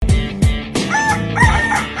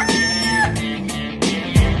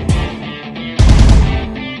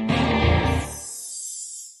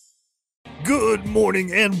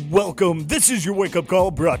morning and welcome. This is your wake-up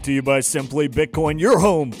call brought to you by Simply Bitcoin, your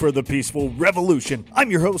home for the peaceful revolution. I'm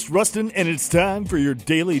your host, Rustin, and it's time for your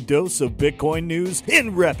daily dose of Bitcoin news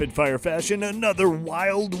in rapid-fire fashion. Another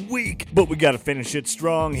wild week, but we gotta finish it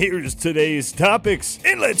strong. Here's today's topics,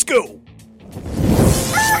 and let's go!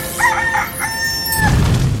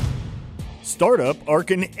 Startup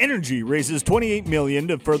Arcan Energy raises $28 million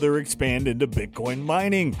to further expand into Bitcoin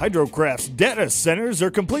mining. Hydrocraft's data centers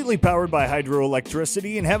are completely powered by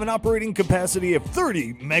hydroelectricity and have an operating capacity of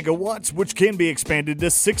 30 megawatts, which can be expanded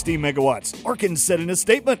to 60 megawatts. Arcan said in a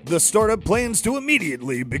statement, the startup plans to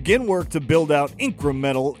immediately begin work to build out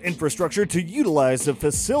incremental infrastructure to utilize the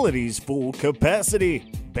facility's full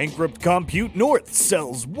capacity. Bankrupt Compute North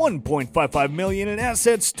sells $1.55 million in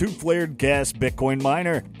assets to flared gas Bitcoin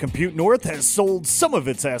miner. Compute North has sold some of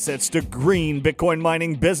its assets to green Bitcoin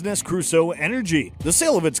mining business Crusoe Energy. The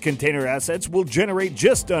sale of its container assets will generate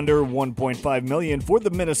just under $1.5 million for the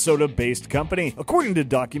Minnesota-based company. According to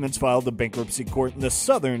documents filed at bankruptcy court in the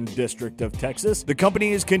Southern District of Texas, the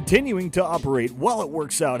company is continuing to operate while it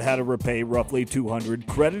works out how to repay roughly 200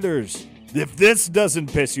 creditors. If this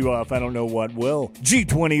doesn't piss you off, I don't know what will.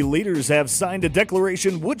 G20 leaders have signed a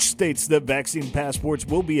declaration which states that vaccine passports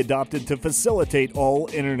will be adopted to facilitate all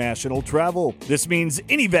international travel. This means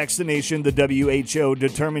any vaccination the WHO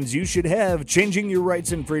determines you should have, changing your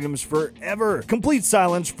rights and freedoms forever. Complete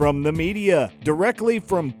silence from the media. Directly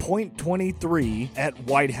from Point 23 at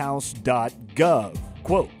whitehouse.gov.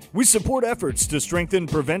 Quote, we support efforts to strengthen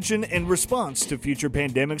prevention and response to future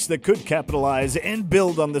pandemics that could capitalize and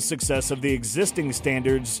build on the success of the existing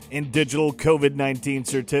standards in digital COVID-19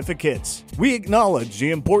 certificates. We acknowledge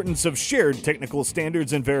the importance of shared technical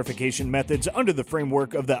standards and verification methods under the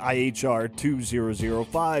framework of the IHR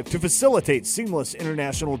 2005 to facilitate seamless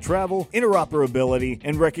international travel, interoperability,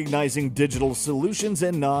 and recognizing digital solutions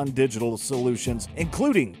and non-digital solutions,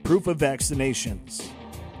 including proof of vaccinations.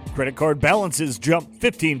 Credit card balances jump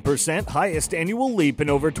 15%, highest annual leap in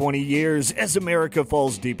over 20 years as America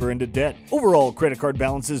falls deeper into debt. Overall, credit card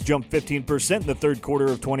balances jumped 15% in the third quarter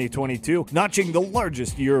of 2022, notching the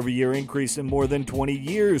largest year-over-year increase in more than 20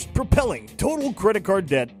 years, propelling total credit card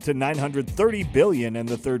debt to $930 billion in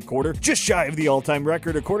the third quarter, just shy of the all-time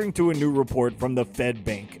record according to a new report from the Fed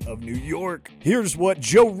Bank of New York. Here's what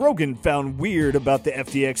Joe Rogan found weird about the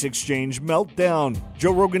FTX exchange meltdown.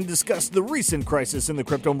 Joe Rogan discussed the recent crisis in the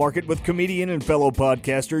crypto market with comedian and fellow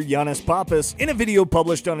podcaster Giannis Pappas in a video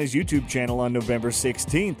published on his YouTube channel on November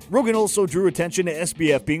 16th. Rogan also drew attention to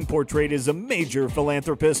SBF being portrayed as a major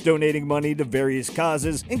philanthropist donating money to various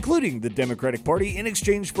causes, including the Democratic Party, in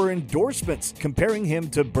exchange for endorsements, comparing him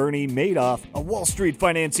to Bernie Madoff, a Wall Street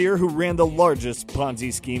financier who ran the largest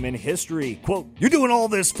Ponzi scheme in history. Quote, you're doing all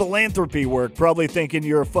this philanthropy work, probably thinking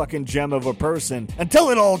you're a fucking gem of a person, until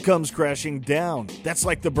it all comes crashing down. That's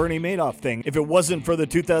like the Bernie Madoff thing. If it wasn't for the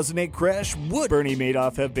 2008 crash, would Bernie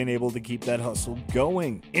Madoff have been able to keep that hustle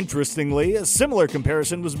going? Interestingly, a similar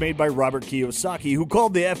comparison was made by Robert Kiyosaki, who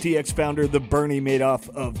called the FTX founder the Bernie Madoff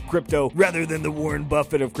of crypto rather than the Warren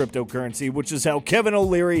Buffett of cryptocurrency, which is how Kevin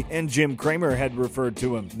O'Leary and Jim Cramer had referred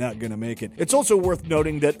to him. Not gonna make it. It's also worth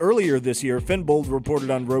noting that earlier this year, Finbold reported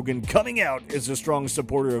on Rogan coming out as a strong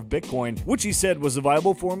supporter of Bitcoin, which he said was a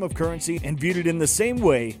viable form of currency and viewed it in the same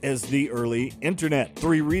way as the early internet.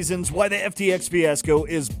 3 reasons why the FTX fiasco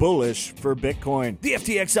is bullish for Bitcoin. The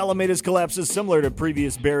FTX Alameda's collapse is similar to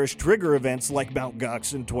previous bearish trigger events like Mt.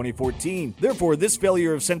 Gox in 2014. Therefore, this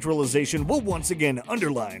failure of centralization will once again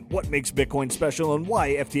underline what makes Bitcoin special and why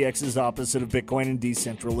FTX is opposite of Bitcoin and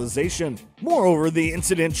decentralization. Moreover, the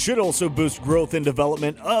incident should also boost growth and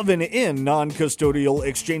development of and in non-custodial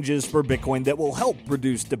exchanges for Bitcoin that will help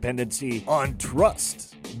reduce dependency on trust.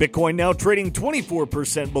 Bitcoin now trading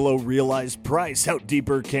 24% below realized price. How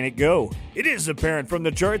deeper can it go? It is apparent from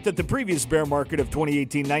the chart that the previous bear market of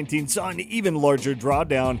 2018-19 saw an even larger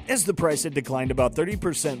drawdown as the price had declined about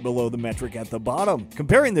 30% below the metric at the bottom.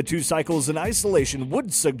 Comparing the two cycles in isolation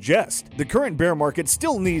would suggest the current bear market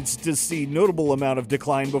still needs to see notable amount of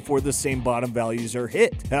decline before the same bottom values are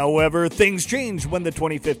hit. However, things change when the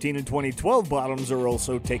 2015 and 2012 bottoms are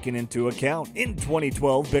also taken into account. In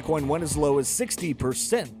 2012, Bitcoin went as low as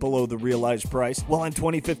 60% below the realized price, while in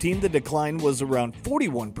 2015 the decline was around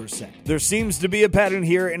 41%. There seems to be a pattern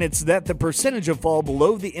here, and it's that the percentage of fall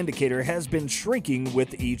below the indicator has been shrinking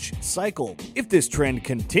with each cycle. If this trend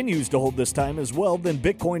continues to hold this time as well, then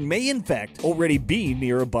Bitcoin may in fact already be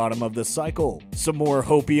near a bottom of the cycle. Some more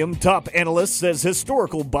hopium. Top analyst says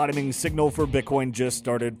historical bottoming signal for Bitcoin just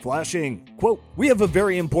started flashing. Quote, we have a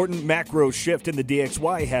very important macro shift in the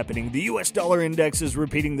DXY happening. The US dollar index is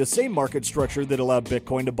repeating the same market structure that allowed Bitcoin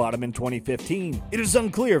Bitcoin to bottom in 2015. It is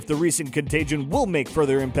unclear if the recent contagion will make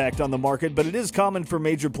further impact on the market, but it is common for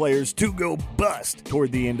major players to go bust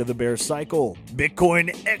toward the end of the bear cycle.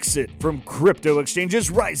 Bitcoin exit from crypto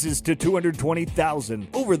exchanges rises to 220,000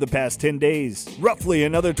 over the past 10 days. Roughly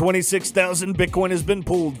another 26,000 Bitcoin has been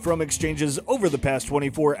pulled from exchanges over the past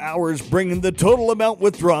 24 hours, bringing the total amount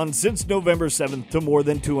withdrawn since November 7th to more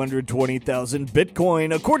than 220,000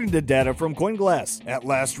 Bitcoin, according to data from CoinGlass. At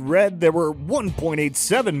last read, there were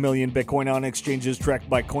 1.87 million Bitcoin on exchanges tracked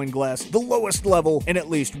by CoinGlass, the lowest level in at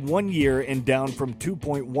least 1 year and down from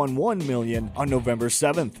 2.11 million on November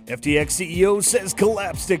 7th. FTX CEO says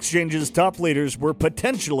collapsed exchanges top leaders were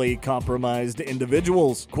potentially compromised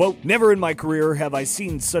individuals. Quote, "Never in my career have I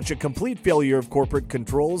seen such a complete failure of corporate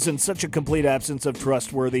controls and such a complete absence of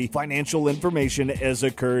trustworthy financial information as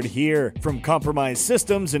occurred here. From compromised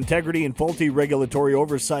systems, integrity, and faulty regulatory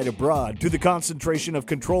oversight abroad to the concentration of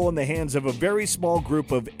control in the hands of a very small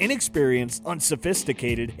group of inexperienced,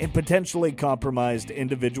 unsophisticated, and potentially compromised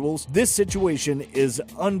individuals, this situation is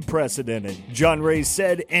unprecedented," John Ray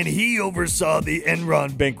said, and he oversaw the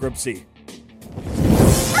Enron bankruptcy.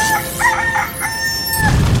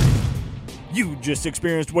 You just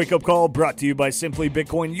experienced Wake Up Call, brought to you by Simply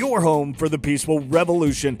Bitcoin, your home for the peaceful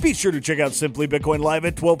revolution. Be sure to check out Simply Bitcoin live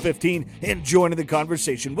at 12:15 and join in the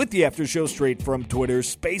conversation with the after show straight from Twitter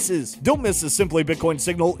Spaces. Don't miss the Simply Bitcoin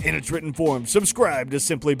signal in its written form. Subscribe to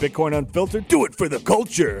Simply Bitcoin Unfiltered. Do it for the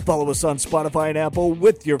culture. Follow us on Spotify and Apple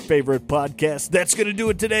with your favorite podcast. That's going to do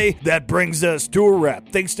it today. That brings us to a wrap.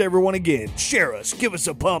 Thanks to everyone again. Share us, give us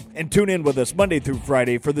a pump, and tune in with us Monday through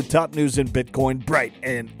Friday for the top news in Bitcoin bright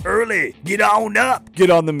and early. Get on up. Get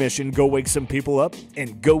on the mission. Go wake some people up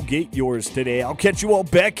and go get yours today. I'll catch you all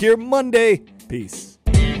back here Monday. Peace.